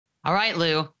All right,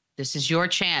 Lou, this is your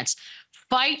chance.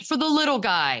 Fight for the little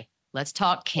guy. Let's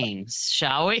talk Kings,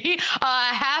 shall we?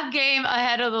 Half game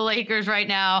ahead of the Lakers right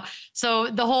now. So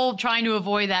the whole trying to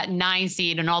avoid that 9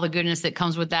 seed and all the goodness that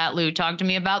comes with that, Lou, talk to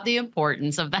me about the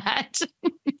importance of that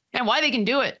and why they can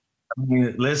do it. I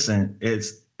mean, listen,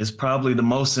 it's probably the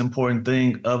most important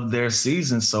thing of their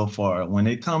season so far. When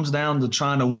it comes down to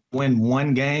trying to win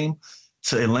one game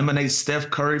to eliminate Steph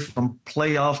Curry from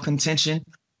playoff contention,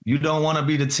 you don't want to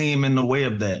be the team in the way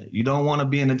of that. You don't want to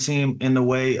be in the team in the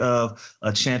way of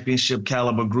a championship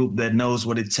caliber group that knows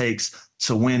what it takes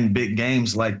to win big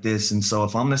games like this. And so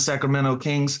if I'm the Sacramento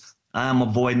Kings, I'm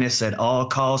avoiding this at all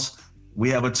costs. We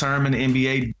have a term in the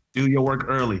NBA, do your work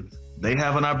early. They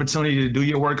have an opportunity to do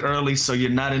your work early so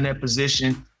you're not in that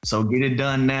position. So get it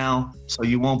done now so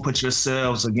you won't put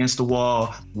yourselves against the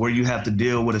wall where you have to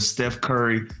deal with a Steph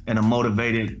Curry and a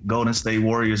motivated Golden State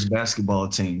Warriors basketball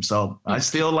team. So I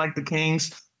still like the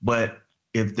Kings, but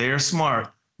if they're smart,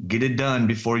 get it done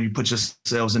before you put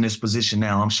yourselves in this position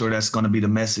now. I'm sure that's going to be the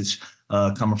message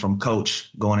coming from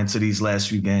Coach going into these last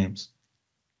few games.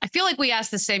 I feel like we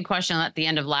asked the same question at the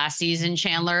end of last season,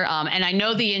 Chandler. And I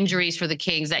know the injuries for the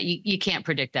Kings that you can't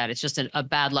predict that. It's just a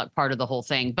bad luck part of the whole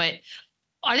thing. But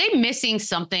are they missing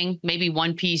something, maybe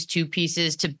one piece, two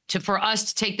pieces to for us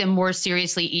to take them more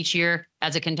seriously each year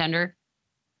as a contender?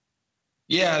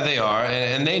 Yeah, they are.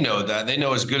 And they know that. They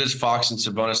know as good as Fox and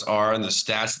Sabonis are and the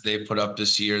stats that they put up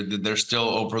this year, that they're still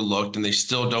overlooked and they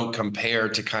still don't compare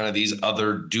to kind of these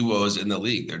other duos in the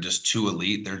league. They're just too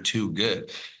elite. They're too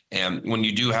good. And when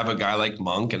you do have a guy like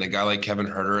Monk and a guy like Kevin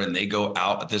Huerter and they go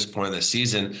out at this point in the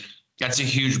season, that's a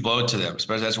huge blow to them,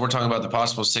 especially as we're talking about the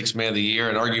possible sixth man of the year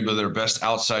and arguably their best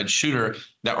outside shooter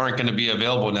that aren't going to be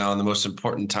available now in the most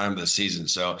important time of the season.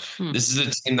 So this is a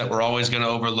team that we're always going to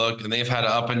overlook, and they've had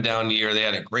an up and down year. They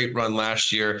had a great run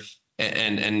last year,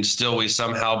 and still we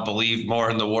somehow believe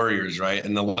more in the Warriors, right?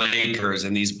 And the Lakers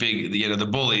and these big, the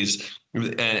bullies.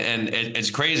 And it's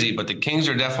crazy, but the Kings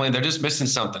are they're just missing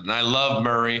something. And I love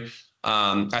Murray.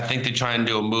 I think they try and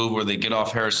do a move where they get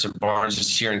off Harrison Barnes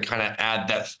this year and kind of add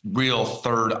that real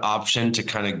third option to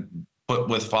kind of put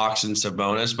with Fox and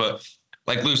Sabonis. But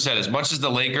like Lou said, as much as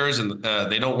the Lakers and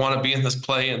they don't want to be in this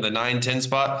play in the 9-10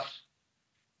 spot,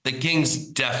 the Kings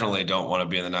definitely don't want to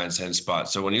be in the 9-10 spot.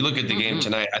 So when you look at the game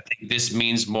tonight, I think this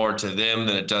means more to them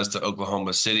than it does to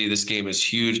Oklahoma City. This game is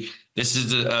huge. This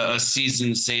is a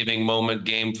season-saving moment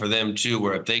game for them too,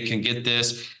 where if they can get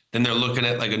this, then they're looking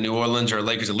at like a New Orleans or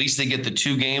Lakers. At least they get the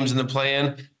 2 games in the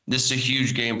play-in. This is a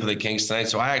huge game for the Kings tonight.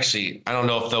 So I don't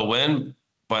know if they'll win,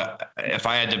 but if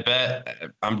I had to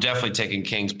bet, I'm definitely taking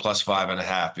Kings plus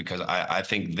 5.5 because I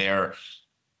think their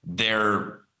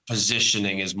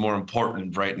positioning is more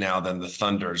important right now than the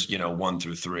Thunder's, 1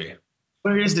 through 3.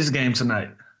 Where is this game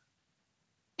tonight?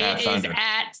 It is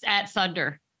at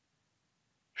Thunder.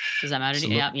 Does that matter to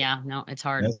you? Yeah. No, it's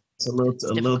hard. It's a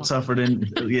little tougher a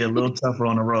little tougher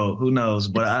on the road. Who knows?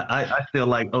 But I feel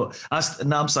like I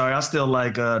still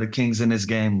like the Kings in this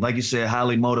game. Like you said,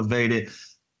 highly motivated.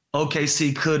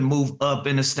 OKC could move up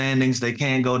in the standings. They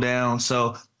can go down.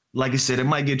 So like you said, it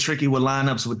might get tricky with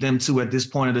lineups with them too at this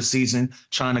point of the season,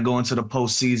 trying to go into the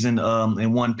postseason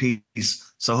in one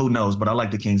piece. So who knows? But I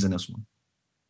like the Kings in this one.